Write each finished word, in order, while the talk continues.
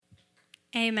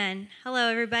Amen. Hello,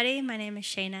 everybody. My name is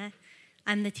Shayna.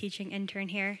 I'm the teaching intern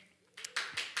here.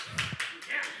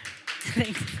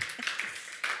 Thanks.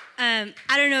 I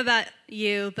don't know about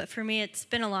you, but for me, it's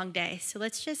been a long day. So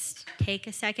let's just take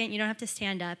a second. You don't have to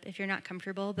stand up if you're not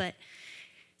comfortable, but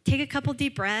take a couple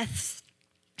deep breaths,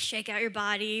 shake out your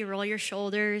body, roll your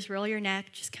shoulders, roll your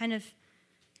neck, just kind of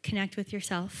connect with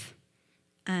yourself.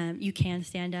 You can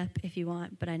stand up if you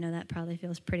want, but I know that probably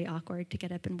feels pretty awkward to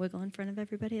get up and wiggle in front of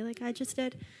everybody like I just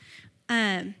did.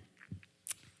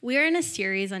 We're in a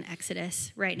series on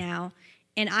Exodus right now,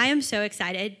 and I am so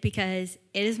excited because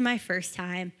it is my first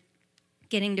time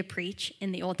getting to preach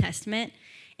in the Old Testament.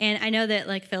 And I know that,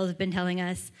 like Phil has been telling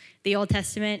us, the Old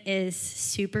Testament is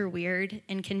super weird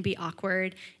and can be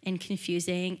awkward and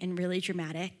confusing and really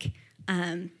dramatic.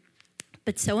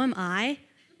 But so am I.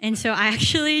 And so I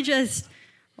actually just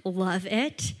love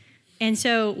it. And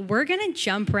so we're going to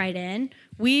jump right in.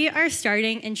 We are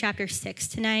starting in chapter 6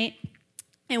 tonight,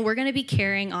 and we're going to be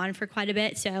carrying on for quite a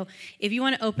bit. So if you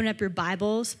want to open up your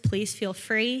Bibles, please feel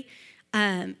free.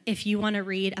 If you want to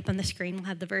read up on the screen, we'll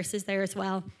have the verses there as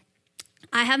well.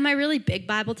 I have my really big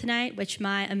Bible tonight, which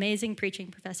my amazing preaching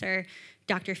professor,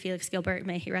 Dr. Felix Gilbert,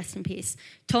 may he rest in peace,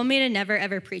 told me to never,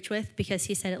 ever preach with because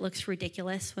he said it looks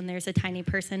ridiculous when there's a tiny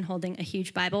person holding a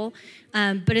huge Bible.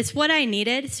 But it's what I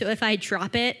needed, so if I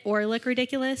drop it or look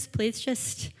ridiculous, please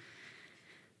just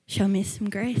show me some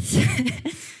grace.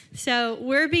 So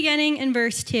we're beginning in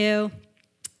verse 2,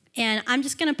 and I'm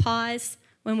just going to pause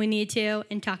when we need to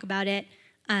and talk about it.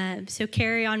 So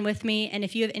carry on with me, and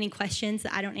if you have any questions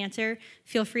that I don't answer,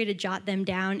 feel free to jot them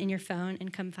down in your phone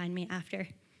and come find me after.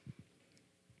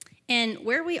 And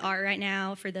where we are right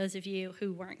now, for those of you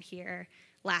who weren't here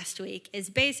last week, is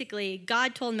basically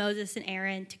God told Moses and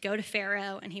Aaron to go to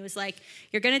Pharaoh, and he was like,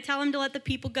 you're going to tell him to let the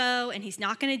people go, and he's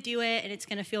not going to do it, and it's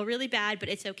going to feel really bad, but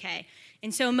it's okay.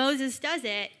 And so Moses does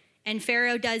it, and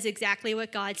Pharaoh does exactly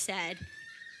what God said,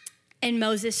 and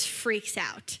Moses freaks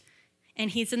out. And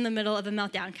he's in the middle of a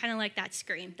meltdown, kind of like that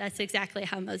scream. That's exactly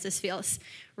how Moses feels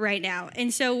right now.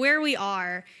 And so where we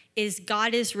are is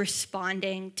God is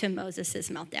responding to Moses'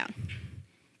 meltdown.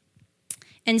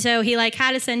 And so he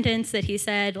had a sentence that he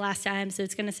said last time, so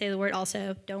it's going to say the word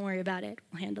also. Don't worry about it.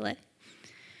 We'll handle it.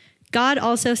 God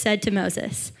also said to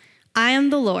Moses, I am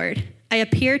the Lord. I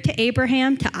appeared to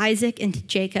Abraham, to Isaac, and to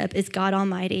Jacob as God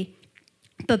Almighty.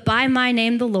 But by my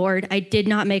name, the Lord, I did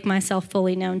not make myself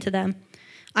fully known to them.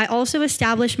 I also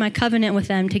established my covenant with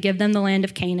them to give them the land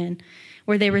of Canaan,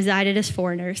 where they resided as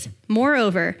foreigners.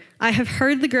 Moreover, I have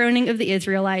heard the groaning of the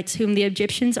Israelites, whom the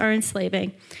Egyptians are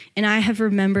enslaving, and I have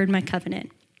remembered my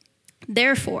covenant.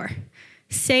 Therefore,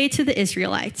 say to the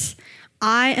Israelites,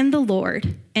 I am the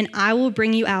Lord, and I will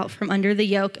bring you out from under the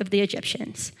yoke of the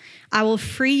Egyptians. I will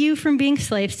free you from being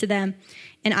slaves to them,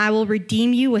 and I will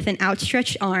redeem you with an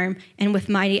outstretched arm and with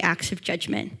mighty acts of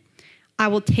judgment. I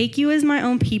will take you as my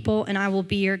own people, and I will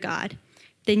be your God.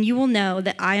 Then you will know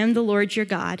that I am the Lord your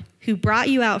God, who brought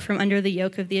you out from under the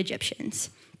yoke of the Egyptians.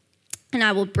 And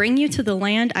I will bring you to the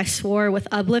land I swore with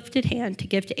uplifted hand to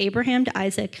give to Abraham, to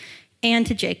Isaac, and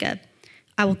to Jacob.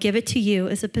 I will give it to you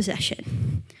as a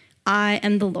possession. I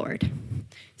am the Lord.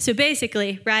 So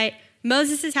basically, right,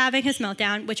 Moses is having his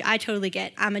meltdown, which I totally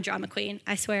get. I'm a drama queen.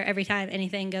 I swear every time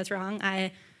anything goes wrong,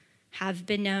 I have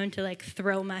been known to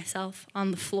throw myself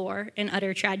on the floor in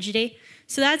utter tragedy.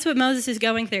 So that's what Moses is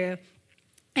going through.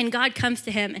 And God comes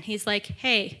to him and he's like,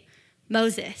 hey,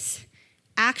 Moses,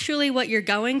 actually what you're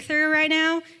going through right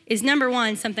now is, number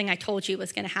one, something I told you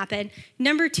was going to happen.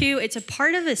 Number two, it's a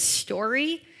part of a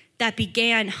story that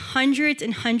began hundreds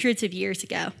and hundreds of years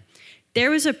ago.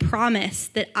 There was a promise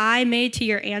that I made to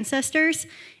your ancestors,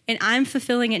 and I'm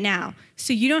fulfilling it now.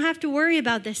 So you don't have to worry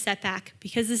about this setback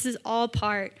because this is all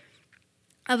part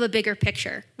of a bigger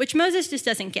picture, which Moses just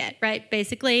doesn't get, right?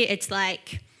 Basically, it's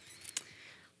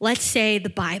let's say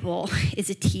the Bible is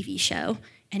a TV show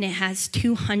and it has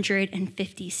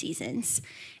 250 seasons.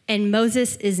 And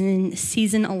Moses is in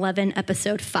season 11,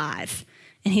 episode 5.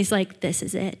 And he's like, this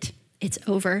is it. It's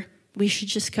over. We should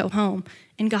just go home.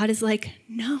 And God is like,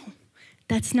 no,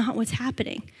 that's not what's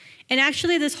happening. And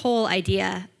actually, this whole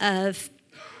idea of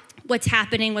what's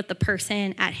happening with the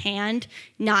person at hand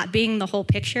not being the whole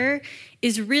picture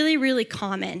is really, really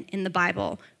common in the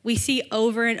Bible. We see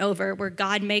over and over where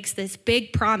God makes this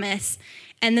big promise,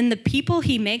 and then the people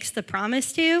he makes the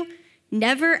promise to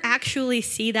never actually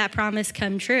see that promise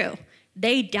come true.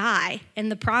 They die,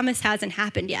 and the promise hasn't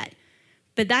happened yet.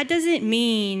 But that doesn't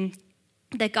mean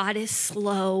that God is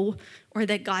slow or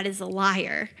that God is a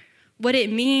liar. What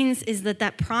it means is that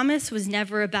that promise was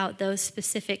never about those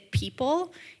specific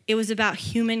people. It was about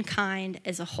humankind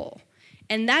as a whole.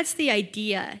 And that's the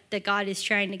idea that God is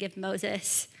trying to give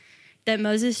Moses, that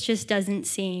Moses just doesn't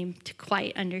seem to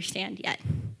quite understand yet.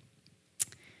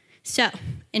 So,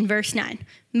 in verse 9,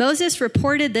 Moses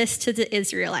reported this to the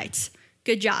Israelites.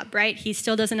 Good job, right? He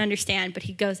still doesn't understand, but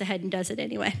he goes ahead and does it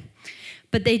anyway.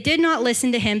 But they did not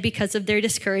listen to him because of their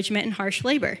discouragement and harsh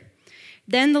labor.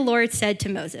 Then the Lord said to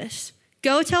Moses,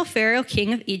 "Go tell Pharaoh,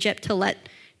 king of Egypt, to let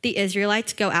the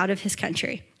Israelites go out of his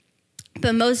country."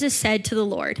 But Moses said to the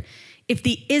Lord, "If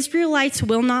the Israelites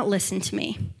will not listen to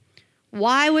me,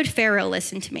 why would Pharaoh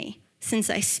listen to me, since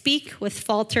I speak with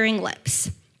faltering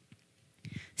lips?"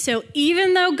 So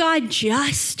even though God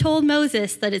just told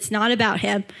Moses that it's not about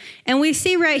him, and we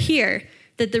see right here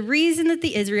that the reason that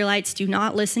the Israelites do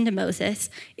not listen to Moses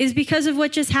is because of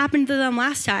what just happened to them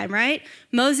last time, right?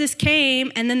 Moses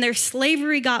came, and then their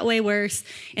slavery got way worse,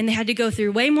 and they had to go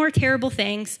through way more terrible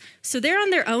things. So they're on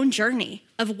their own journey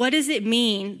of what does it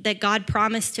mean that God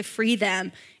promised to free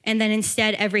them, and then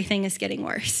instead everything is getting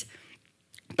worse.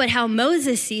 But how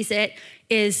Moses sees it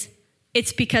is,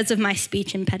 it's because of my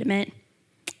speech impediment.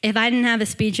 If I didn't have a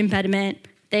speech impediment,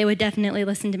 they would definitely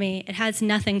listen to me. It has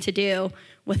nothing to do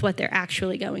with what they're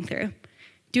actually going through.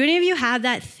 Do any of you have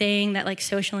that thing, that like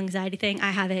social anxiety thing? I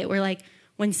have it, where like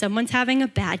when someone's having a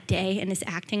bad day and is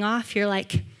acting off, you're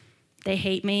like, they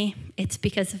hate me. It's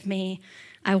because of me.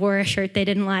 I wore a shirt they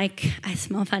didn't like. I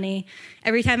smell funny.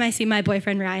 Every time I see my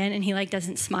boyfriend Ryan and he like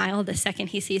doesn't smile the second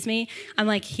he sees me, I'm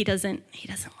like, he doesn't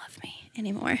love me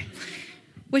anymore.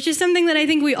 Which is something that I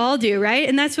think we all do, right?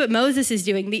 And that's what Moses is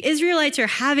doing. The Israelites are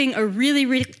having a really,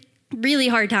 really, really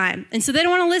hard time. And so they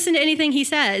don't want to listen to anything he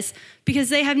says because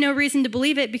they have no reason to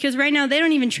believe it, because right now they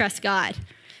don't even trust God.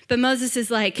 But Moses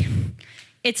is like,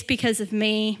 it's because of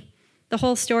me. The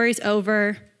whole story's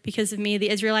over because of me. The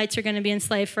Israelites are going to be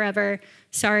enslaved forever.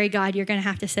 Sorry, God, you're going to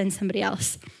have to send somebody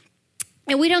else.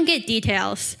 And we don't get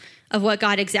details of what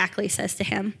God exactly says to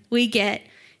him. We get,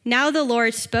 "Now the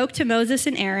Lord spoke to Moses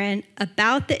and Aaron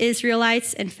about the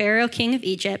Israelites and Pharaoh, king of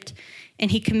Egypt, and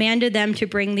he commanded them to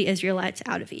bring the Israelites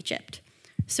out of Egypt."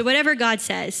 So whatever God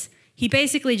says, he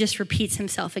basically just repeats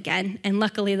himself again. And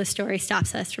luckily the story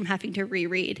stops us from having to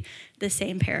reread the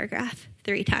same paragraph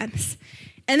 3 times.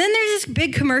 And then there's this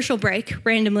big commercial break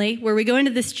randomly where we go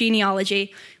into this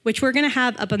genealogy, which we're going to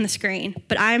have up on the screen.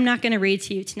 But I'm not going to read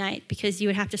to you tonight because you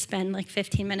would have to spend like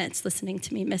 15 minutes listening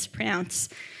to me mispronounce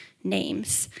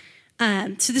names.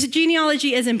 So this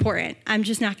genealogy is important. I'm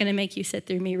just not going to make you sit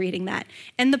through me reading that.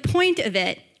 And the point of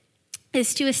it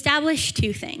is to establish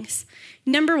 2 things.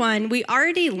 Number 1, we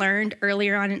already learned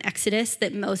earlier on in Exodus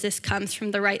that Moses comes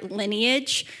from the right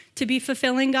lineage to be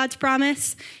fulfilling God's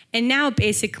promise. And now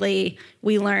basically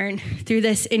we learn through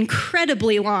this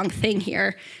incredibly long thing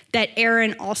here that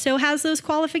Aaron also has those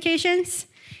qualifications.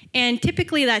 And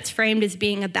typically that's framed as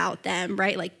being about them,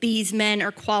 right? Like these men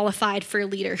are qualified for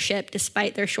leadership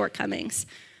despite their shortcomings.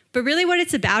 But really what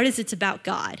it's about is it's about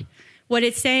God. What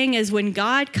it's saying is when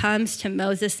God comes to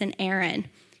Moses and Aaron,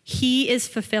 he is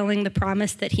fulfilling the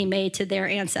promise that he made to their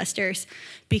ancestors,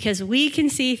 because we can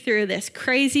see through this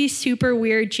crazy, super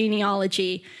weird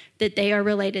genealogy that they are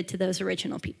related to those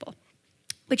original people,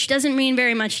 which doesn't mean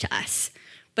very much to us,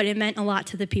 but it meant a lot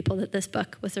to the people that this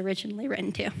book was originally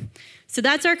written to. So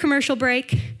that's our commercial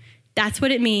break. That's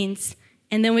what it means.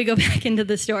 And then we go back into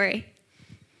the story.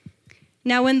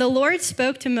 Now, when the Lord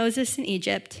spoke to Moses in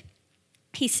Egypt,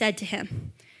 he said to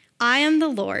him, "I am the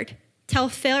Lord. Tell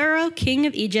Pharaoh, king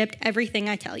of Egypt, everything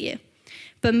I tell you."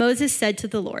 But Moses said to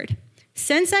the Lord,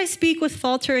 "Since I speak with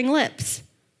faltering lips,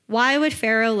 why would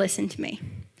Pharaoh listen to me?"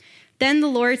 Then the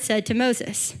Lord said to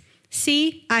Moses,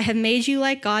 "See, I have made you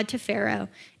like God to Pharaoh,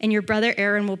 and your brother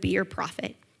Aaron will be your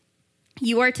prophet.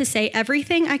 You are to say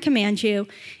everything I command you,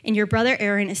 and your brother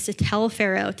Aaron is to tell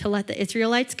Pharaoh to let the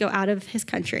Israelites go out of his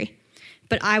country.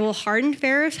 But I will harden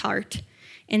Pharaoh's heart,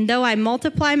 and though I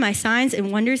multiply my signs and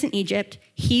wonders in Egypt,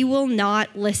 he will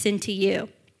not listen to you.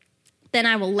 Then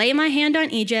I will lay my hand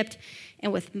on Egypt,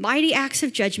 and with mighty acts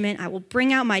of judgment, I will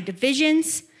bring out my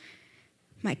divisions,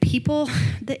 my people,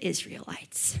 the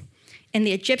Israelites. And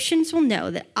the Egyptians will know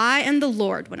that I am the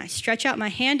Lord when I stretch out my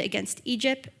hand against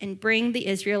Egypt and bring the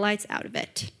Israelites out of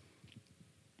it."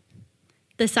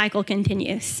 The cycle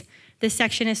continues. This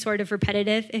section is sort of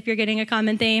repetitive if you're getting a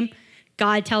common theme.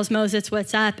 God tells Moses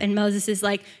what's up, and Moses is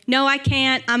like, "No, I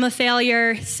can't. I'm a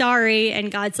failure. Sorry."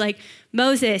 And God's like,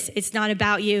 "Moses, it's not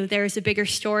about you. There's a bigger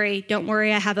story. Don't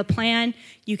worry, I have a plan.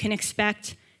 You can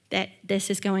expect that this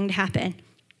is going to happen."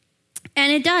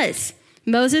 And it does.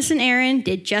 Moses and Aaron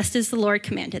did just as the Lord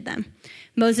commanded them.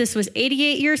 Moses was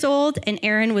 88 years old, and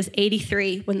Aaron was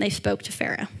 83 when they spoke to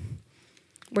Pharaoh.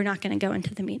 We're not going to go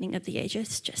into the meaning of the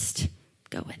ages. Just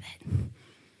go with it.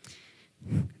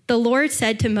 The Lord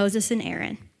said to Moses and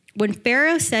Aaron, when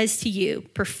Pharaoh says to you,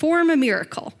 perform a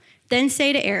miracle, then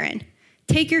say to Aaron,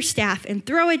 take your staff and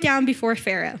throw it down before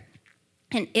Pharaoh,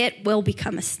 and it will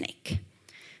become a snake.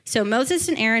 So Moses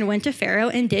and Aaron went to Pharaoh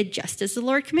and did just as the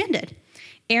Lord commanded.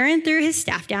 Aaron threw his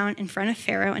staff down in front of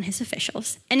Pharaoh and his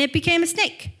officials, and it became a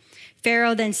snake.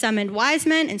 Pharaoh then summoned wise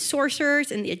men and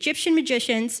sorcerers, and the Egyptian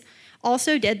magicians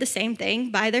also did the same thing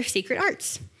by their secret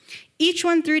arts. Each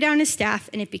one threw down his staff,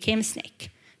 and it became a snake.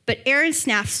 But Aaron's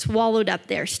staff swallowed up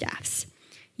their staffs.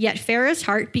 Yet Pharaoh's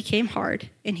heart became hard,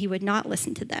 and he would not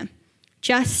listen to them,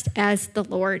 just as the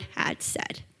Lord had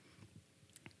said.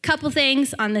 Couple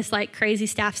things on this crazy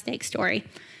staff snake story.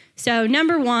 So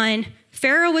number one,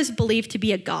 Pharaoh was believed to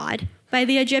be a god by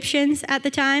the Egyptians at the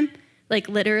time.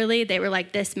 Literally, they were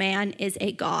like, this man is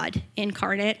a god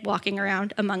incarnate walking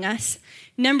around among us.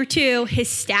 Number two, his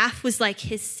staff was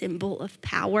his symbol of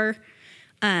power,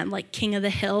 king of the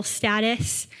hill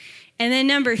status. And then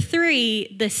number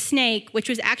three, the snake, which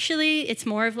was actually, it's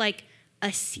more of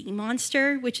a sea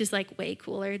monster, which is way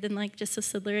cooler than just a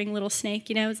slithering little snake,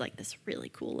 It's this really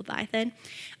cool Leviathan.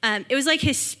 It was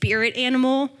his spirit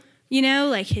animal,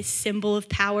 his symbol of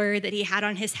power that he had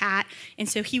on his hat. And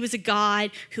so he was a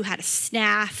god who had a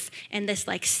staff and this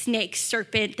snake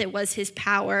serpent that was his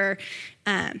power,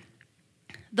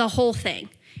 the whole thing.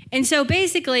 And so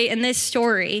basically in this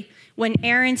story, when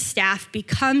Aaron's staff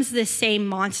becomes this same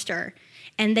monster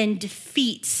and then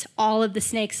defeats all of the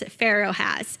snakes that Pharaoh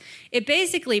has, it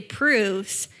basically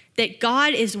proves that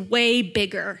God is way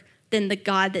bigger than the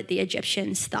God that the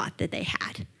Egyptians thought that they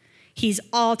had. He's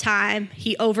all time.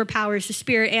 He overpowers the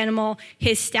spirit animal.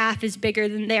 His staff is bigger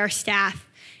than their staff,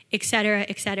 et cetera,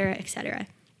 et cetera, et cetera.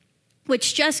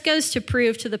 Which just goes to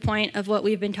prove to the point of what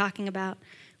we've been talking about,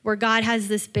 where God has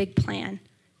this big plan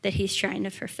that he's trying to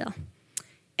fulfill.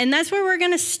 And that's where we're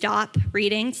going to stop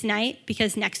reading tonight,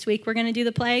 because next week we're going to do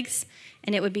the plagues,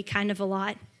 and it would be kind of a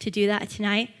lot to do that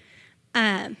tonight.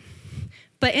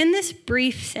 But in this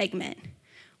brief segment,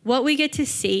 what we get to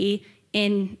see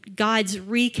in God's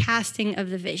recasting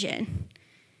of the vision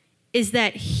is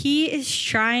that he is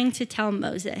trying to tell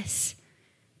Moses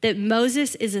that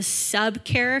Moses is a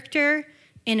sub-character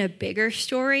in a bigger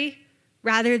story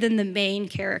rather than the main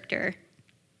character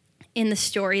in the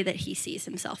story that he sees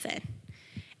himself in.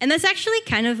 And that's actually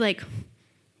kind of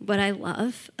what I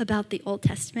love about the Old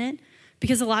Testament,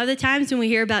 because a lot of the times when we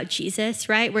hear about Jesus,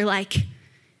 right, we're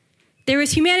there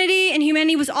was humanity and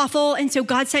humanity was awful, and so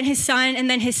God sent his son, and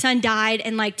then his son died,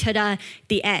 and ta-da,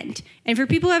 the end. And for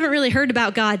people who haven't really heard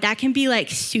about God, that can be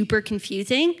super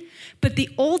confusing. But the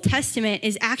Old Testament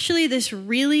is actually this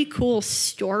really cool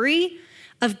story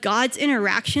of God's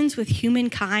interactions with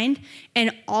humankind and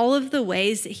all of the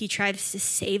ways that he tries to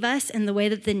save us and the way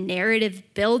that the narrative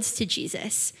builds to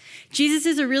Jesus. Jesus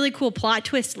is a really cool plot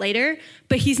twist later,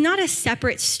 but he's not a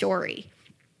separate story.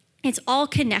 It's all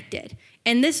connected.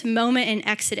 And this moment in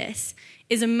Exodus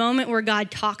is a moment where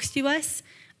God talks to us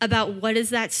about what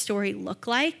does that story look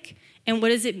like and what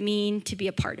does it mean to be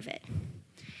a part of it.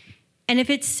 And if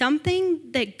it's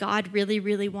something that God really,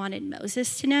 really wanted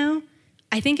Moses to know,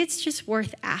 I think it's just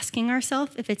worth asking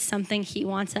ourselves if it's something he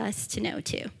wants us to know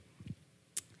too.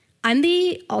 I'm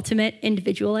the ultimate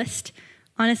individualist.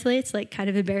 Honestly, it's kind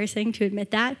of embarrassing to admit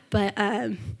that, but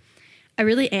I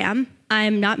really am.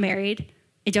 I'm not married.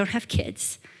 I don't have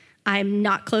kids. I'm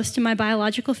not close to my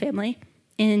biological family.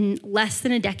 In less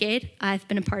than a decade, I've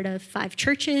been a part of 5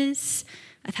 churches.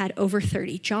 I've had over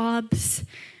 30 jobs.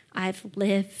 I've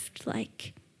lived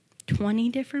 20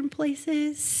 different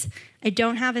places. I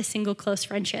don't have a single close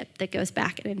friendship that goes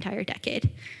back an entire decade.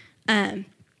 I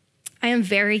am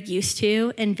very used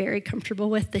to and very comfortable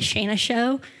with the Shayna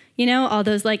Show. All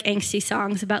those angsty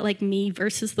songs about me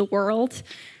versus the world.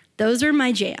 Those are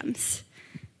my jams.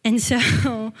 And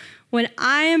so when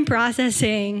I am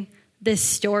processing this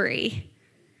story,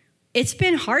 it's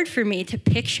been hard for me to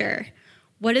picture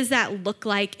what does that look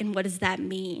like and what does that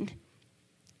mean.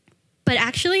 But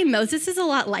actually, Moses is a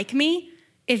lot like me.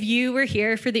 If you were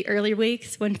here for the early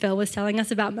weeks when Phil was telling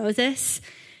us about Moses,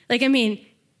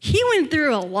 he went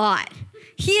through a lot.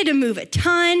 He had to move a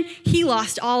ton. He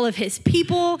lost all of his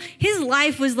people. His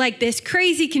life was this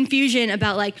crazy confusion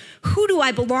about who do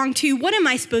I belong to? What am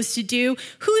I supposed to do?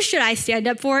 Who should I stand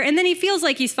up for? And then he feels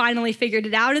like he's finally figured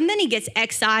it out. And then he gets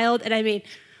exiled. And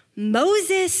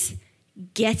Moses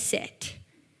gets it.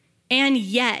 And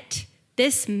yet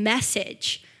this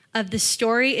message of the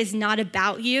story is not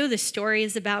about you, the story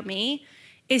is about me,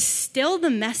 is still the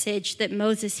message that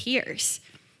Moses hears.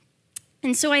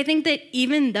 And so I think that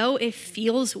even though it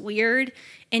feels weird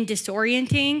and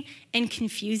disorienting and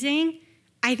confusing,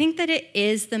 I think that it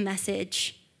is the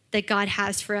message that God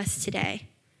has for us today.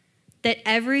 That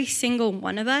every single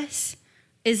one of us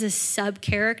is a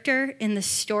sub-character in the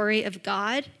story of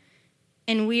God,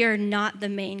 and we are not the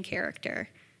main character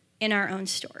in our own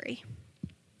story.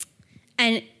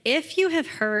 And if you have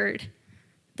heard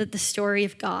that the story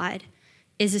of God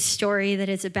is a story that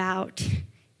is about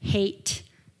hate,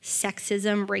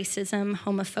 sexism, racism,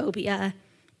 homophobia,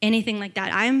 anything like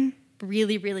that, I'm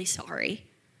really, really sorry,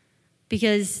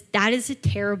 because that is a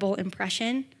terrible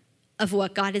impression of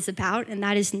what God is about, and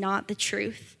that is not the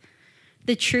truth.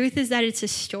 The truth is that it's a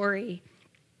story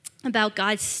about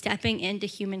God stepping into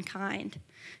humankind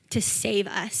to save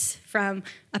us from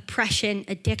oppression,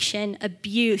 addiction,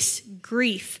 abuse,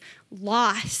 grief,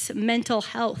 loss, mental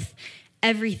health,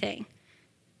 everything.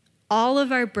 All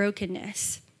of our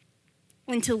brokenness,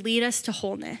 and to lead us to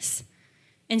wholeness.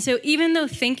 And so even though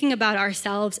thinking about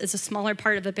ourselves as a smaller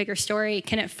part of a bigger story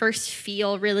can at first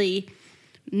feel really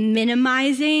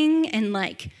minimizing and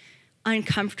like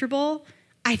uncomfortable,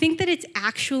 I think that it's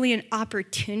actually an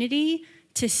opportunity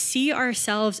to see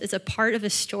ourselves as a part of a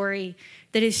story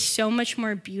that is so much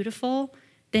more beautiful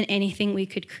than anything we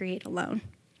could create alone.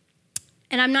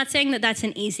 And I'm not saying that that's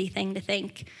an easy thing to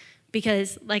think,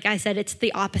 because like I said, it's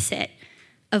the opposite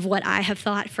of what I have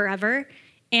thought forever.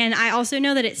 And I also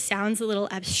know that it sounds a little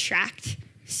abstract.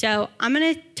 So I'm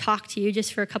going to talk to you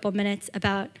just for a couple minutes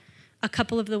about a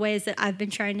couple of the ways that I've been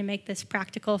trying to make this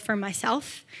practical for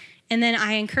myself. And then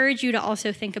I encourage you to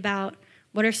also think about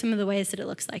what are some of the ways that it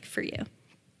looks like for you.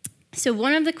 So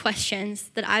one of the questions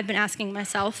that I've been asking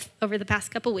myself over the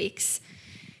past couple weeks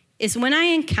is, when I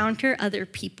encounter other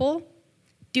people,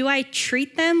 do I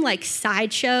treat them like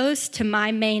sideshows to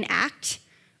my main act,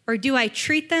 or do I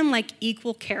treat them like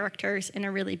equal characters in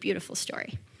a really beautiful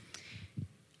story?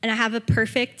 And I have a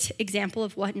perfect example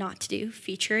of what not to do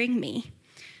featuring me.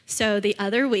 So the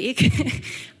other week,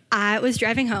 I was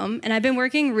driving home, and I've been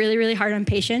working really, really hard on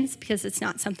patience because it's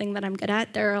not something that I'm good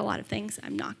at. There are a lot of things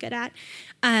I'm not good at.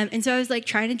 And so I was like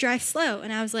trying to drive slow,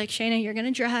 and I was like, Shayna, you're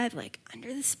gonna drive like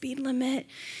under the speed limit,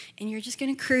 and you're just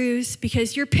gonna cruise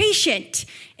because you're patient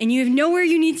and you know where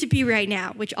you need to be right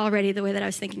now, which already the way that I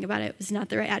was thinking about it was not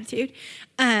the right attitude.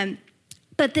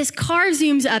 But this car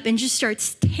zooms up and just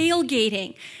starts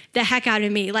tailgating the heck out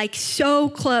of me, like so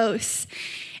close.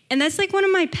 And that's like one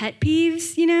of my pet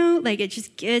peeves, you know, like it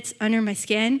just gets under my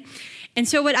skin. And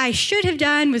so what I should have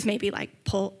done was maybe like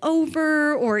pull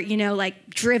over or, you know, like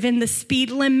driven the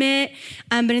speed limit.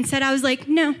 But instead I was like,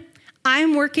 no,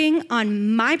 I'm working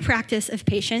on my practice of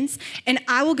patience, and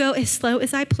I will go as slow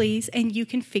as I please, and you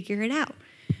can figure it out.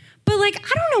 But like,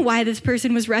 I don't know why this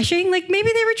person was rushing. Like maybe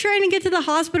they were trying to get to the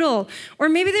hospital, or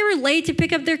maybe they were late to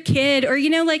pick up their kid, or, you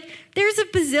know, like there's a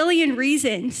bazillion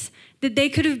reasons that they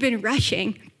could have been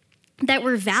rushing that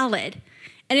were valid.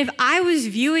 And if I was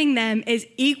viewing them as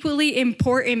equally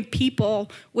important people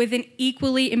with an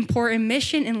equally important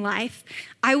mission in life,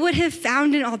 I would have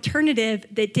found an alternative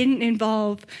that didn't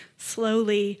involve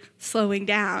slowing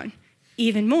down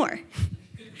even more.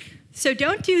 So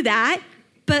don't do that,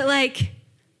 but like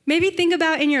maybe think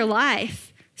about in your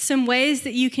life some ways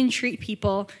that you can treat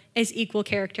people as equal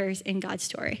characters in God's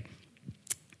story.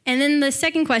 And then the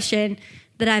second question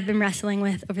that I've been wrestling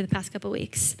with over the past couple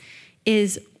weeks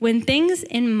is, when things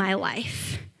in my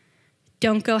life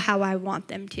don't go how I want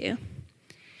them to,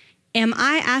 am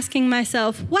I asking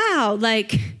myself, wow,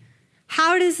 like,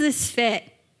 how does this fit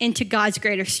into God's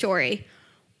greater story?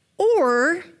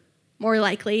 Or, more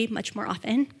likely, much more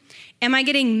often, am I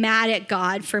getting mad at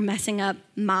God for messing up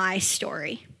my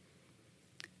story?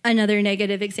 Another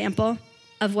negative example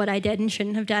of what I did and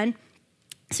shouldn't have done.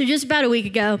 So just about a week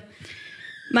ago,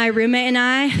 my roommate and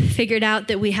I figured out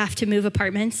that we have to move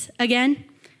apartments again,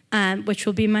 which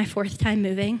will be my fourth time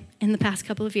moving in the past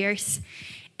couple of years.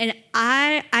 And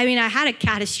I had a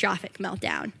catastrophic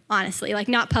meltdown, honestly, like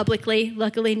not publicly.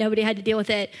 Luckily, nobody had to deal with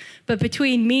it. But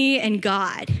between me and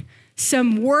God,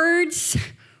 some words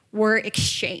were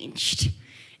exchanged.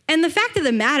 And the fact of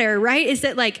the matter, right, is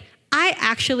that like I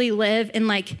actually live in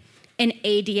like an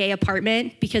ADA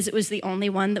apartment because it was the only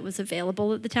one that was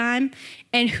available at the time.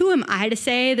 And who am I to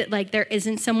say that like there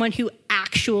isn't someone who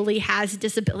actually has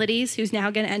disabilities who's now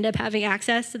going to end up having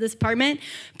access to this apartment?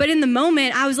 But in the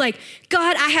moment, I was like,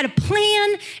 God, I had a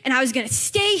plan, and I was going to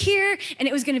stay here, and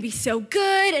it was going to be so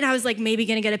good, and I was like maybe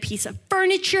going to get a piece of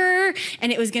furniture,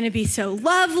 and it was going to be so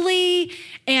lovely,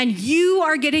 and you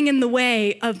are getting in the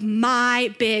way of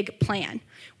my big plan.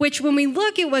 Which, when we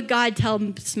look at what God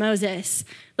tells Moses,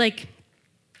 like,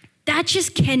 that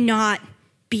just cannot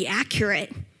be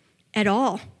accurate at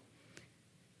all.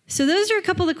 So those are a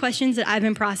couple of questions that I've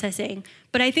been processing.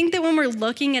 But I think that when we're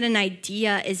looking at an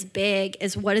idea as big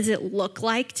as what does it look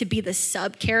like to be the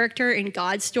sub-character in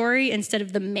God's story instead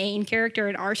of the main character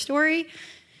in our story,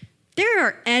 there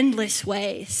are endless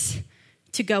ways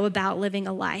to go about living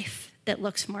a life that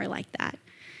looks more like that.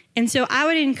 And so I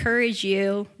would encourage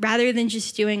you, rather than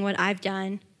just doing what I've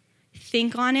done,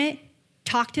 think on it,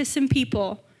 talk to some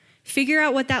people, figure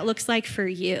out what that looks like for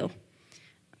you.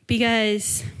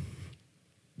 Because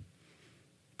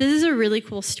this is a really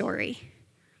cool story,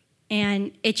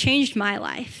 and it changed my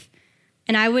life.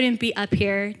 And I wouldn't be up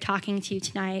here talking to you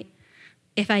tonight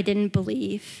if I didn't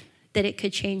believe that it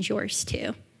could change yours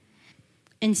too.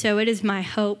 And so it is my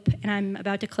hope, and I'm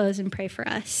about to close and pray for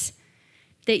us,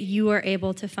 that you are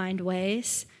able to find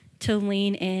ways to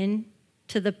lean in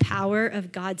to the power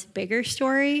of God's bigger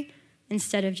story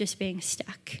instead of just being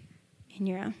stuck in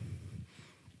your own.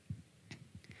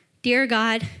 Dear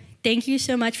God, thank you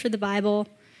so much for the Bible.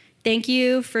 Thank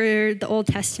you for the Old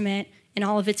Testament and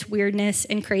all of its weirdness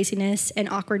and craziness and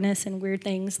awkwardness and weird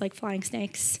things like flying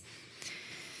snakes.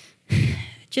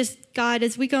 Just, God,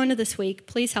 as we go into this week,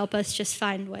 please help us just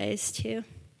find ways to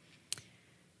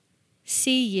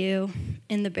see you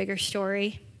in the bigger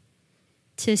story,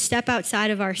 to step outside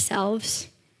of ourselves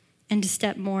and to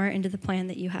step more into the plan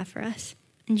that you have for us.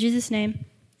 In Jesus' name,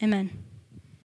 amen.